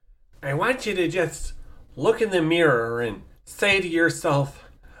I want you to just look in the mirror and say to yourself,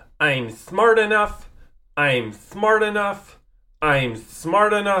 I'm smart enough, I'm smart enough, I'm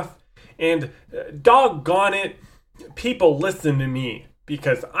smart enough, and doggone it, people listen to me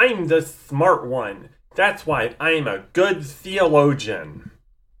because I'm the smart one. That's why I'm a good theologian.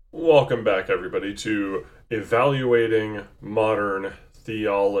 Welcome back, everybody, to Evaluating Modern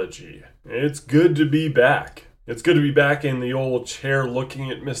Theology. It's good to be back. It's good to be back in the old chair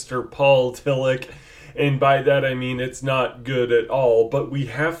looking at Mr. Paul Tillich. And by that I mean it's not good at all, but we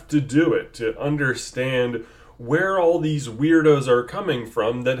have to do it to understand where all these weirdos are coming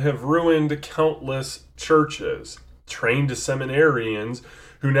from that have ruined countless churches. Trained seminarians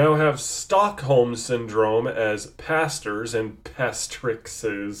who now have Stockholm Syndrome as pastors and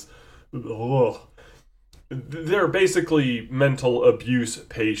pastrixes. Ugh. They're basically mental abuse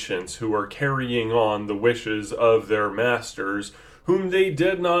patients who are carrying on the wishes of their masters, whom they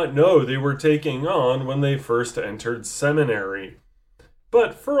did not know they were taking on when they first entered seminary.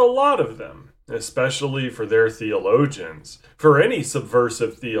 But for a lot of them, especially for their theologians, for any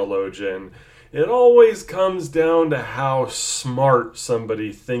subversive theologian, it always comes down to how smart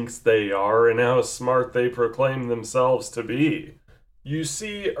somebody thinks they are and how smart they proclaim themselves to be. You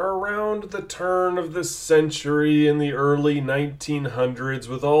see, around the turn of the century in the early 1900s,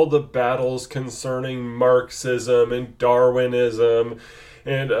 with all the battles concerning Marxism and Darwinism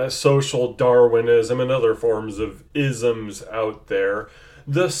and social Darwinism and other forms of isms out there,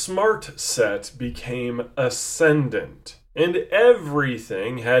 the smart set became ascendant. And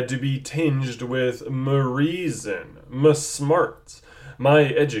everything had to be tinged with my reason, my smarts,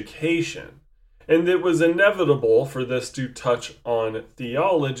 my education. And it was inevitable for this to touch on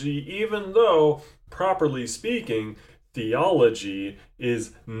theology, even though, properly speaking, theology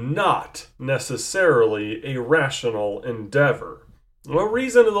is not necessarily a rational endeavor. Well,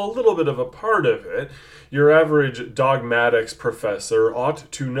 reason is a little bit of a part of it. Your average dogmatics professor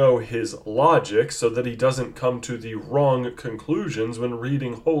ought to know his logic so that he doesn't come to the wrong conclusions when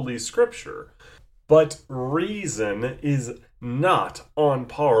reading Holy Scripture. But reason is not on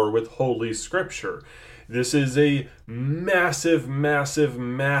par with Holy Scripture. This is a massive, massive,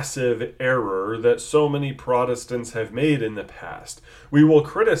 massive error that so many Protestants have made in the past. We will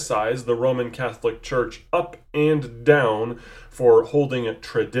criticize the Roman Catholic Church up and down for holding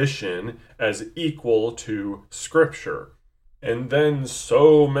tradition as equal to Scripture. And then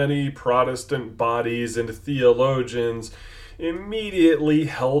so many Protestant bodies and theologians immediately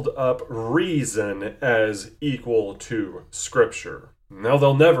held up reason as equal to Scripture. Now,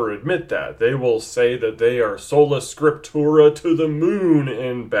 they'll never admit that. They will say that they are sola scriptura to the moon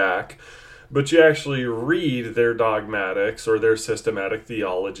and back, but you actually read their dogmatics or their systematic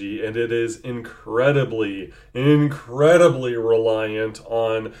theology, and it is incredibly, incredibly reliant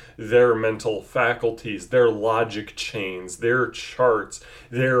on their mental faculties, their logic chains, their charts,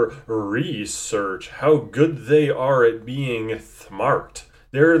 their research, how good they are at being smart.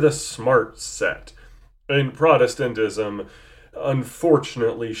 They're the smart set. And Protestantism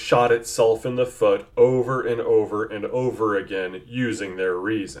unfortunately shot itself in the foot over and over and over again using their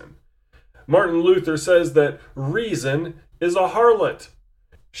reason. Martin Luther says that reason is a harlot.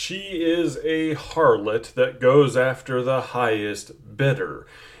 She is a harlot that goes after the highest bidder.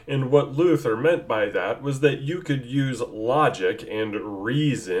 And what Luther meant by that was that you could use logic and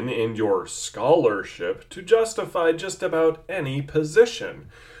reason in your scholarship to justify just about any position.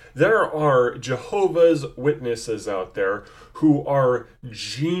 There are Jehovah's Witnesses out there who are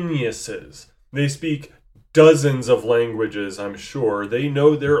geniuses. They speak dozens of languages, I'm sure. They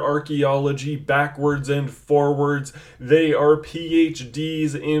know their archaeology backwards and forwards. They are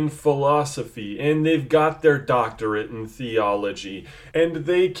PhDs in philosophy, and they've got their doctorate in theology. And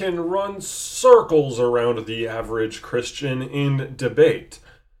they can run circles around the average Christian in debate.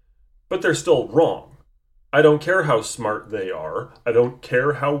 But they're still wrong. I don't care how smart they are. I don't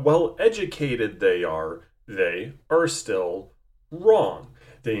care how well educated they are. They are still wrong.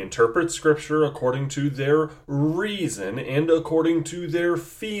 They interpret Scripture according to their reason and according to their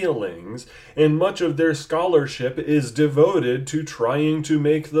feelings, and much of their scholarship is devoted to trying to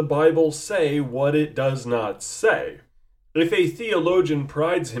make the Bible say what it does not say. If a theologian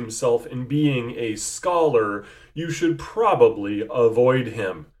prides himself in being a scholar, you should probably avoid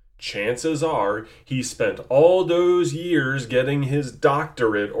him. Chances are he spent all those years getting his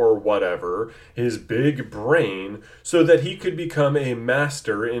doctorate or whatever, his big brain, so that he could become a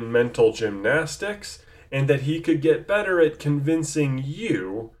master in mental gymnastics and that he could get better at convincing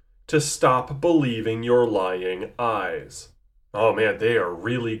you to stop believing your lying eyes. Oh man, they are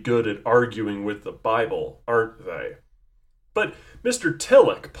really good at arguing with the Bible, aren't they? But Mr.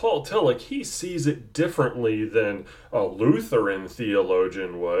 Tillich, Paul Tillich, he sees it differently than a Lutheran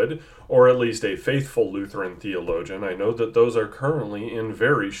theologian would, or at least a faithful Lutheran theologian. I know that those are currently in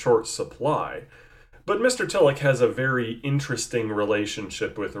very short supply. But Mr. Tillich has a very interesting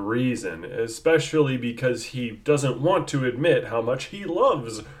relationship with reason, especially because he doesn't want to admit how much he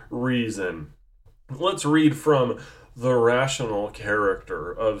loves reason. Let's read from The Rational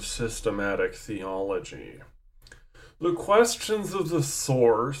Character of Systematic Theology. The questions of the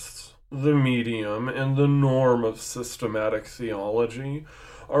source, the medium, and the norm of systematic theology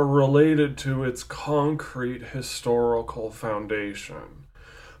are related to its concrete historical foundation.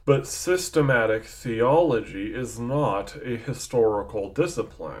 But systematic theology is not a historical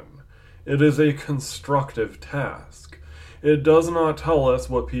discipline. It is a constructive task. It does not tell us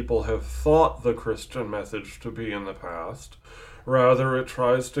what people have thought the Christian message to be in the past. Rather, it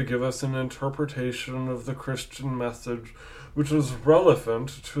tries to give us an interpretation of the Christian message which is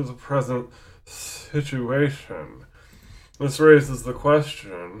relevant to the present situation. This raises the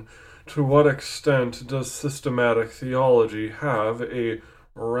question, to what extent does systematic theology have a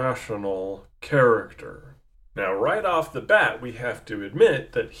rational character? Now, right off the bat, we have to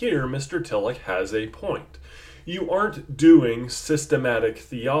admit that here Mr. Tillich has a point. You aren't doing systematic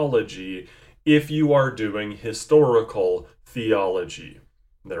theology if you are doing historical theology.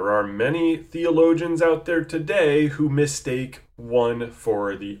 There are many theologians out there today who mistake one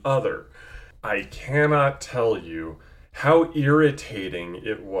for the other. I cannot tell you how irritating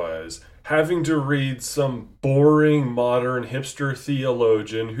it was having to read some boring modern hipster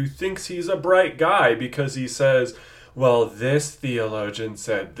theologian who thinks he's a bright guy because he says, well, this theologian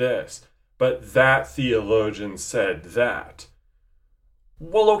said this, but that theologian said that.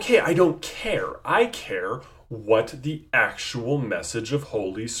 Well, okay, I don't care. I care what the actual message of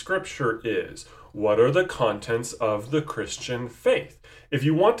Holy Scripture is. What are the contents of the Christian faith? If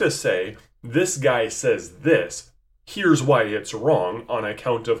you want to say, this guy says this, here's why it's wrong on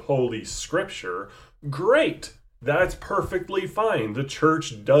account of Holy Scripture, great. That's perfectly fine. The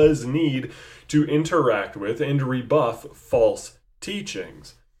church does need to interact with and rebuff false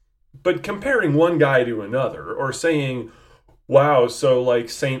teachings. But comparing one guy to another, or saying, wow, so like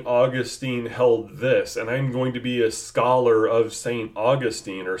St. Augustine held this, and I'm going to be a scholar of St.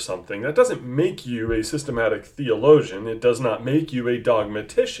 Augustine or something, that doesn't make you a systematic theologian. It does not make you a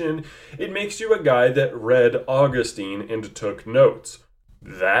dogmatician. It makes you a guy that read Augustine and took notes.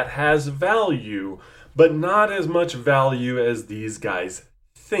 That has value, but not as much value as these guys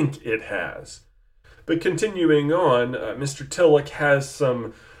think it has. But continuing on, Mr. Tillich has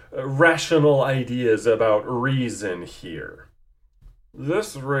some rational ideas about reason here.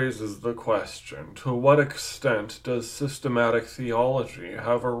 This raises the question, to what extent does systematic theology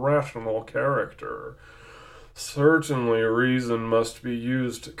have a rational character? Certainly, reason must be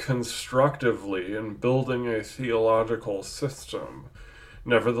used constructively in building a theological system.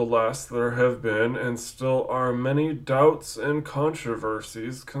 Nevertheless, there have been and still are many doubts and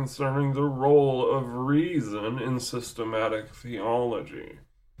controversies concerning the role of reason in systematic theology.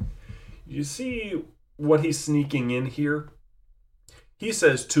 You see what he's sneaking in here? He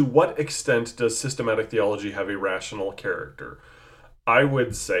says, to what extent does systematic theology have a rational character? I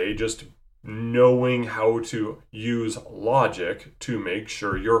would say just knowing how to use logic to make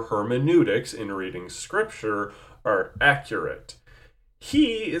sure your hermeneutics in reading Scripture are accurate.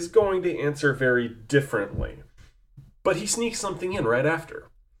 He is going to answer very differently, but he sneaks something in right after.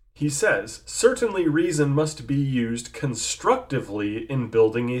 He says, certainly reason must be used constructively in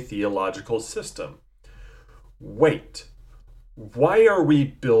building a theological system. Wait. Why are we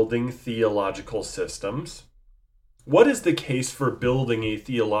building theological systems? What is the case for building a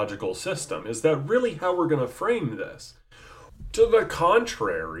theological system? Is that really how we're going to frame this? To the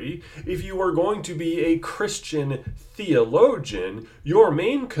contrary, if you are going to be a Christian theologian, your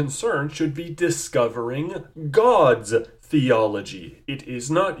main concern should be discovering God's theology. It is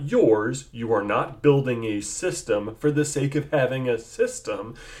not yours. You are not building a system for the sake of having a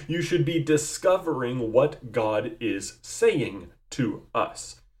system. You should be discovering what God is saying to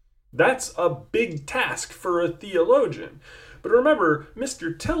us. That's a big task for a theologian. But remember,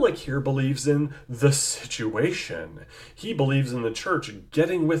 Mr. Tillich here believes in the situation. He believes in the church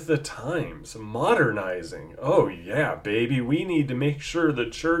getting with the times, modernizing. Oh yeah, baby, we need to make sure the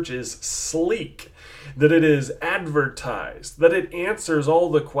church is sleek, that it is advertised, that it answers all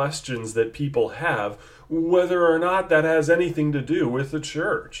the questions that people have, whether or not that has anything to do with the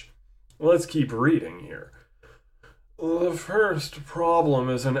church. Let's keep reading here. The first problem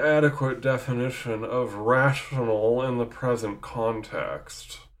is an adequate definition of rational in the present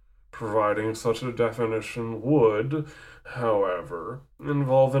context. Providing such a definition would, however,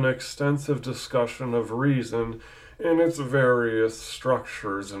 involve an extensive discussion of reason and its various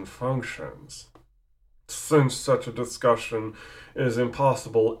structures and functions. Since such a discussion is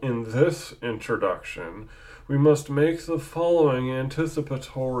impossible in this introduction, we must make the following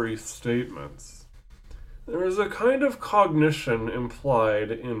anticipatory statements. There is a kind of cognition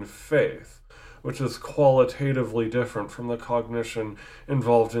implied in faith, which is qualitatively different from the cognition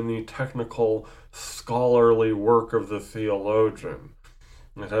involved in the technical, scholarly work of the theologian.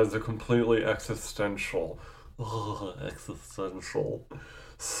 It has a completely existential,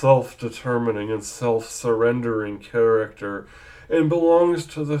 self-determining and self-surrendering character, and belongs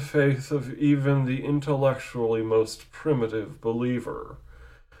to the faith of even the intellectually most primitive believer.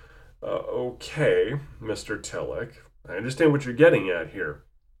 Okay, Mr. Tillich, I understand what you're getting at here.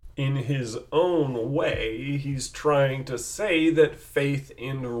 In his own way, he's trying to say that faith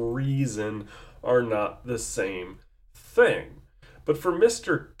and reason are not the same thing. But for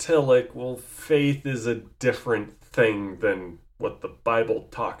Mr. Tillich, well, faith is a different thing than what the Bible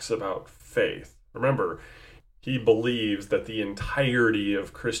talks about faith. Remember, he believes that the entirety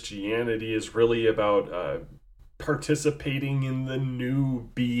of Christianity is really about participating in the new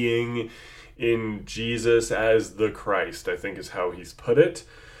being in Jesus as the Christ, I think is how he's put it.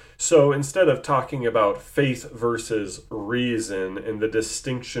 So instead of talking about faith versus reason and the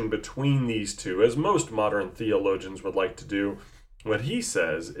distinction between these two, as most modern theologians would like to do, what he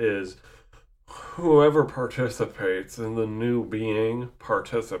says is, whoever participates in the new being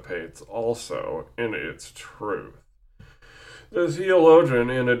participates also in its truth. The theologian,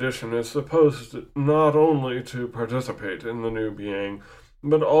 in addition, is supposed not only to participate in the new being,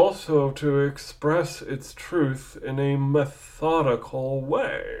 but also to express its truth in a methodical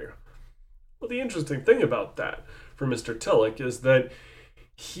way. Well, the interesting thing about that for Mr. Tillich is that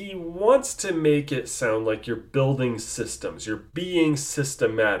he wants to make it sound like you're building systems, you're being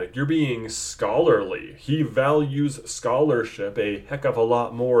systematic, you're being scholarly. He values scholarship a heck of a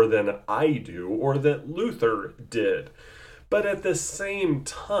lot more than I do or that Luther did. But at the same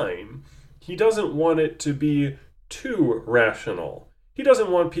time, he doesn't want it to be too rational. He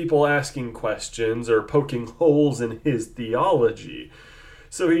doesn't want people asking questions or poking holes in his theology.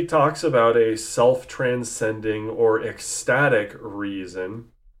 So he talks about a self-transcending or ecstatic reason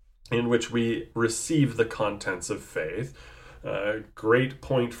in which we receive the contents of faith. Great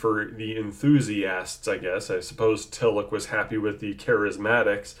point for the enthusiasts, I guess. I suppose Tillich was happy with the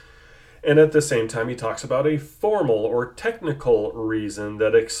charismatics. And at the same time, he talks about a formal or technical reason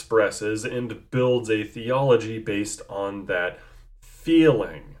that expresses and builds a theology based on that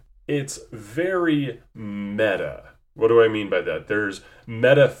feeling. It's very meta. What do I mean by that? There's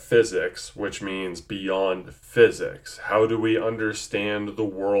metaphysics, which means beyond physics. How do we understand the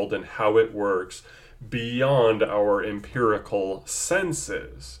world and how it works beyond our empirical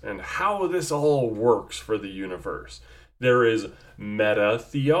senses and how this all works for the universe? There is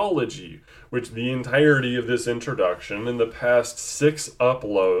meta-theology, which the entirety of this introduction and the past 6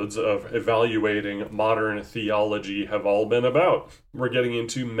 uploads of evaluating modern theology have all been about. We're getting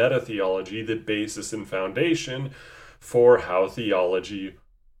into meta-theology, the basis and foundation for how theology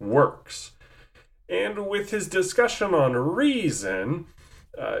works. And with his discussion on reason,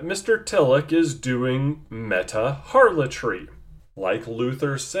 Mr. Tillich is doing Meta-Harlotry. Like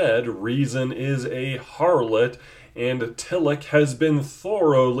Luther said, reason is a harlot, and Tillich has been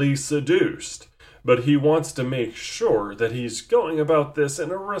thoroughly seduced. But he wants to make sure that he's going about this in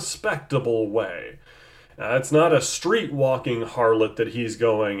a respectable way. It's not a street-walking harlot that he's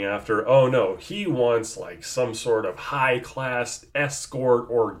going after. Oh no, he wants like some sort of high-class escort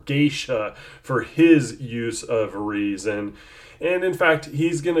or geisha for his use of reason. And in fact,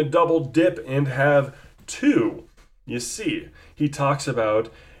 he's going to double dip and have 2. You see, he talks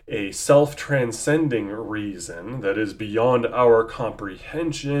about a self-transcending reason that is beyond our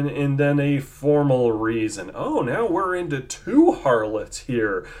comprehension, and then a formal reason. Oh, now we're into 2 harlots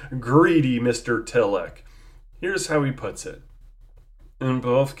here. Greedy Mr. Tillich. Here's how he puts it. In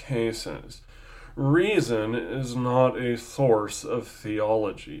both cases, reason is not a source of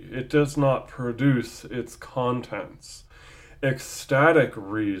theology. It does not produce its contents. Ecstatic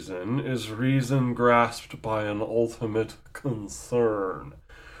reason is reason grasped by an ultimate concern.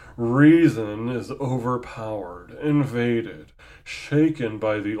 Reason is overpowered, invaded, shaken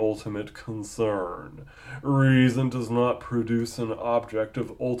by the ultimate concern. Reason does not produce an object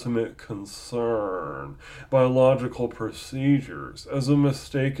of ultimate concern. Biological procedures, as a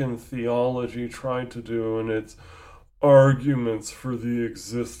mistaken theology tried to do in its arguments for the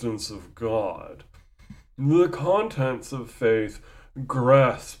existence of God. The contents of faith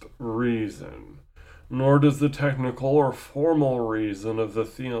grasp reason. nor does the technical or formal reason of the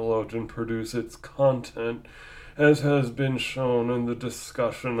theologian produce its content, as has been shown in the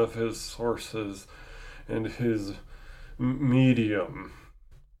discussion of his sources and his medium.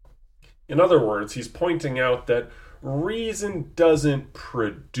 In other words, he's pointing out that reason doesn't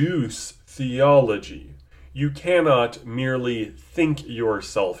produce theology. You cannot merely think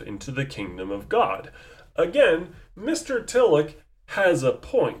yourself into the kingdom of God. Again, Mr. Tillich has a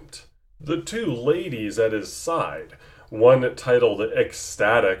point. The two ladies at his side, one titled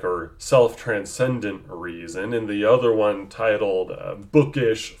ecstatic or self-transcendent reason, and the other one titled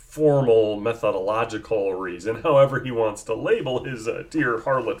bookish, formal, methodological reason, however he wants to label his dear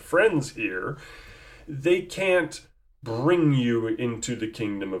harlot friends here, they can't bring you into the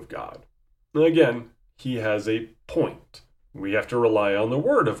kingdom of God. Again, he has a point. We have to rely on the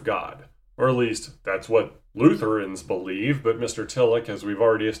Word of God, or at least that's what Lutherans believe, but Mr. Tillich, as we've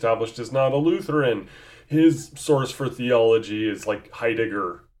already established, is not a Lutheran. His source for theology is like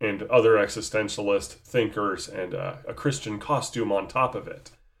Heidegger and other existentialist thinkers and a Christian costume on top of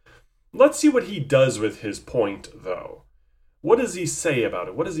it. Let's see what he does with his point, though. What does he say about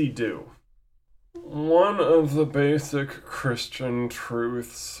it? What does he do? One of the basic Christian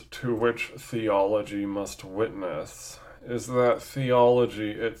truths to which theology must witness is that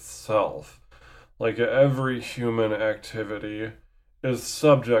theology itself, like every human activity, is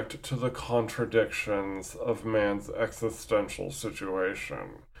subject to the contradictions of man's existential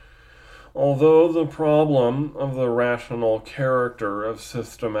situation. Although the problem of the rational character of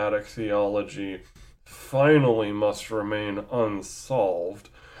systematic theology finally must remain unsolved,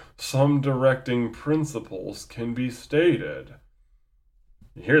 some directing principles can be stated.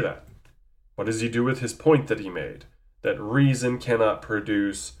 You hear that? What does he do with his point that he made? That reason cannot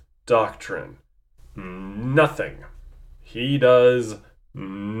produce doctrine. Nothing. He does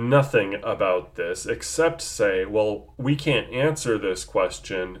nothing about this except say, well, we can't answer this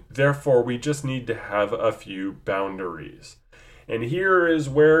question, therefore we just need to have a few boundaries. And here is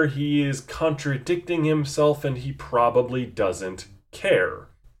where he is contradicting himself, and he probably doesn't care.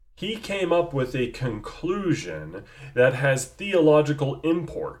 He came up with a conclusion that has theological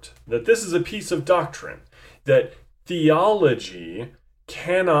import, that this is a piece of doctrine, that theology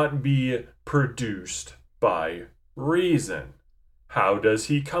cannot be produced by reason. How does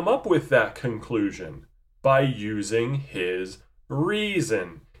he come up with that conclusion? By using his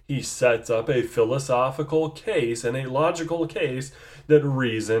reason. He sets up a philosophical case and a logical case that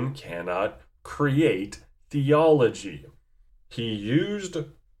reason cannot create theology. He used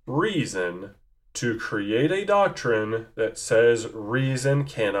reason to create a doctrine that says reason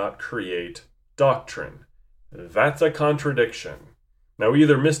cannot create doctrine. That's a contradiction. Now,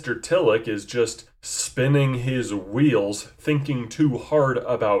 either Mr. Tillich is just spinning his wheels, thinking too hard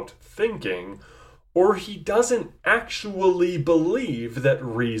about thinking, or he doesn't actually believe that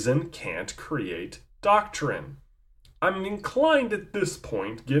reason can't create doctrine. I'm inclined at this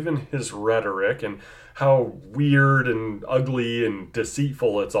point, given his rhetoric and how weird and ugly and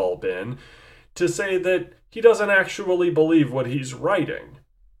deceitful it's all been, to say that he doesn't actually believe what he's writing.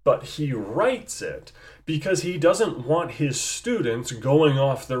 But he writes it because he doesn't want his students going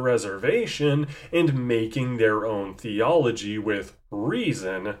off the reservation and making their own theology with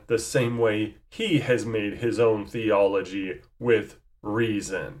reason the same way he has made his own theology with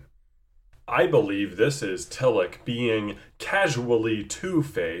reason. I believe this is Tillich being casually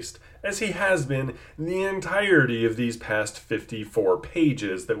two-faced, as he has been the entirety of these past 54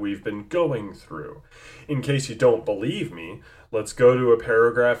 pages that we've been going through. In case you don't believe me, let's go to a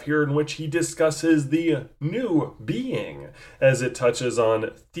paragraph here in which he discusses the new being, as it touches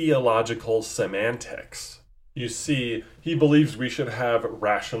on theological semantics. You see, he believes we should have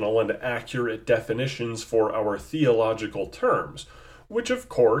rational and accurate definitions for our theological terms, which of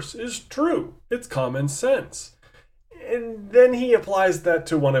course is true. It's common sense. And then he applies that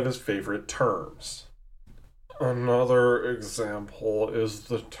to one of his favorite terms. Another example is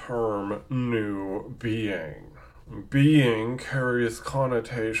the term new being. Being carries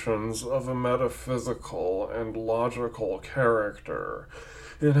connotations of a metaphysical and logical character.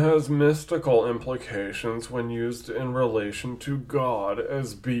 It has mystical implications when used in relation to God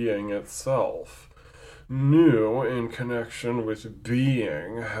as being itself. New, in connection with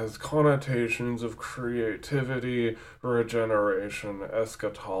being, has connotations of creativity, regeneration,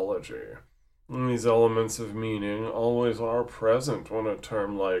 eschatology. These elements of meaning always are present when a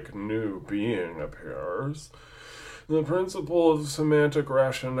term like new being appears. The principle of semantic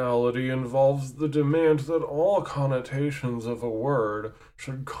rationality involves the demand that all connotations of a word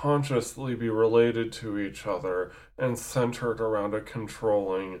should consciously be related to each other and centered around a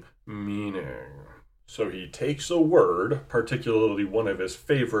controlling meaning. So he takes a word, particularly one of his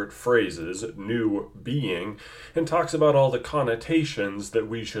favorite phrases, new being, and talks about all the connotations that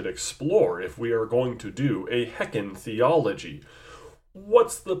we should explore if we are going to do a heckin' theology.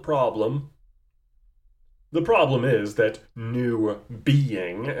 What's the problem? The problem is that new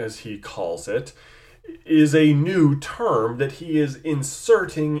being, as he calls it, is a new term that he is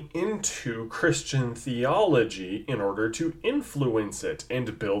inserting into Christian theology in order to influence it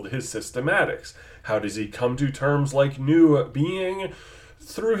and build his systematics. How does he come to terms like new being?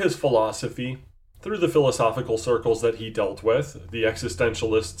 Through his philosophy, through the philosophical circles that he dealt with, the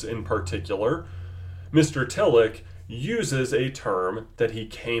existentialists in particular. Mr. Tillich uses a term that he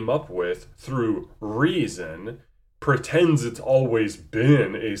came up with through reason, pretends it's always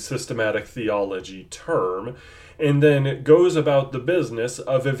been a systematic theology term, and then it goes about the business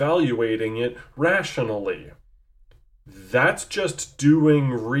of evaluating it rationally. That's just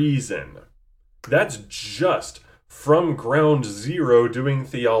doing reason. That's just from ground zero doing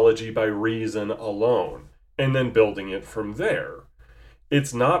theology by reason alone, and then building it from there.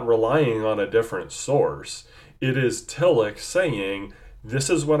 It's not relying on a different source. It is Tillich saying, this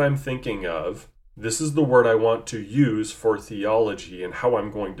is what I'm thinking of, this is the word I want to use for theology and how I'm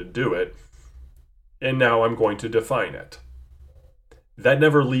going to do it, and now I'm going to define it. That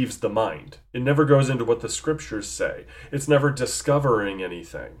never leaves the mind. It never goes into what the scriptures say. It's never discovering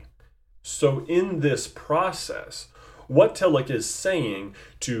anything. So in this process, what Tillich is saying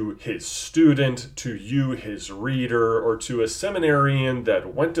to his student, to you, his reader, or to a seminarian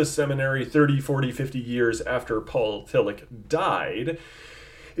that went to seminary 30, 40, 50 years after Paul Tillich died,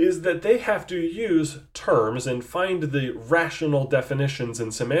 is that they have to use terms and find the rational definitions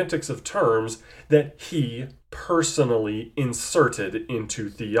and semantics of terms that he personally inserted into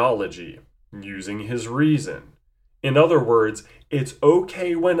theology, using his reason. In other words, it's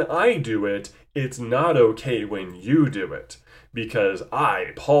okay when I do it, it's not okay when you do it. Because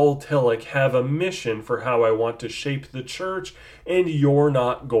I, Paul Tillich, have a mission for how I want to shape the church, and you're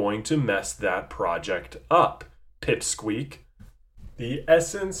not going to mess that project up, pipsqueak. The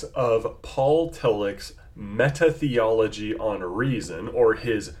essence of Paul Tillich's meta-theology on reason, or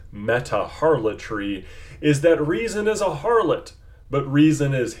his Meta-Harlotry, is that reason is a harlot, but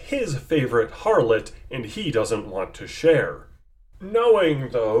reason is his favorite harlot, and he doesn't want to share. Knowing,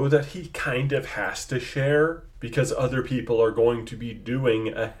 though, that he kind of has to share, because other people are going to be doing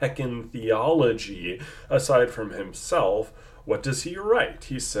a heckin' theology aside from himself, what does he write?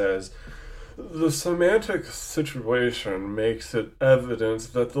 He says, the semantic situation makes it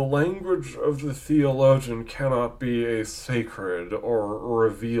evident that the language of the theologian cannot be a sacred or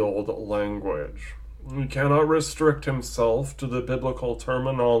revealed language. He cannot restrict himself to the biblical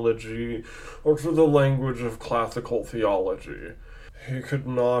terminology or to the language of classical theology. He could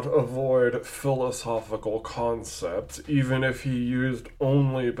not avoid philosophical concepts, even if he used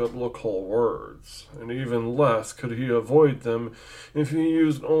only biblical words, and even less could he avoid them if he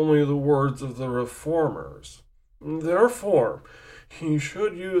used only the words of the reformers. Therefore, he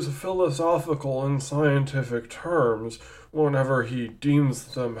should use philosophical and scientific terms whenever he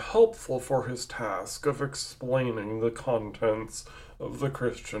deems them helpful for his task of explaining the contents of the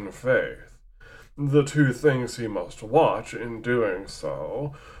Christian faith. The two things he must watch in doing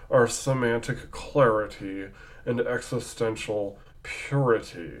so are semantic clarity and existential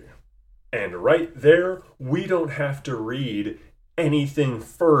purity. And right there, we don't have to read anything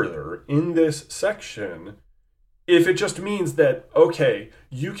further in this section if it just means that, okay,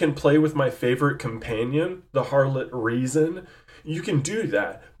 you can play with my favorite companion, the harlot reason. You can do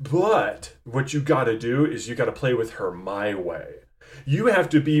that, but what you gotta do is you gotta play with her my way. You have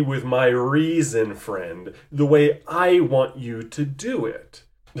to be with my reason, friend, the way I want you to do it.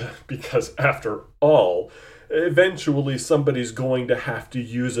 Because after all, eventually somebody's going to have to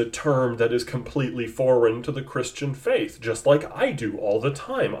use a term that is completely foreign to the Christian faith, just like I do all the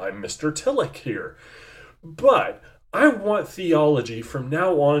time. I'm Mr. Tillich here. But I want theology from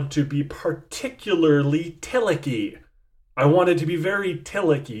now on to be particularly Tillichy. I want it to be very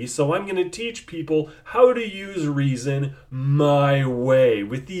Tillichy, so I'm going to teach people how to use reason my way,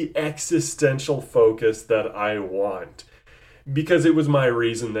 with the existential focus that I want. Because it was my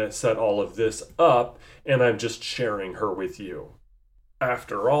reason that set all of this up, and I'm just sharing her with you.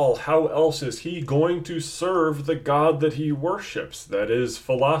 After all, how else is he going to serve the God that he worships, that is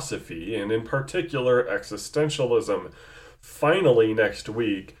philosophy, and in particular existentialism? Finally, next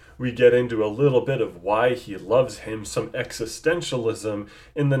week, we get into a little bit of why he loves him some existentialism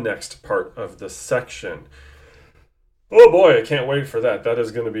in the next part of the section. Oh boy, I can't wait for that. That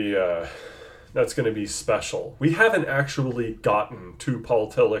is going to be that's going to be special. We haven't actually gotten to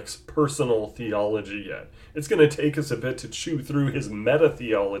Paul Tillich's personal theology yet. It's going to take us a bit to chew through his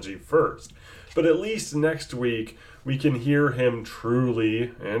meta-theology first. But at least next week, we can hear him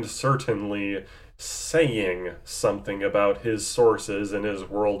truly and certainly saying something about his sources and his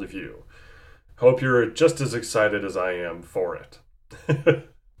worldview. Hope you're just as excited as I am for it.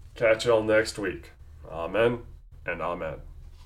 Catch y'all next week. Amen and amen.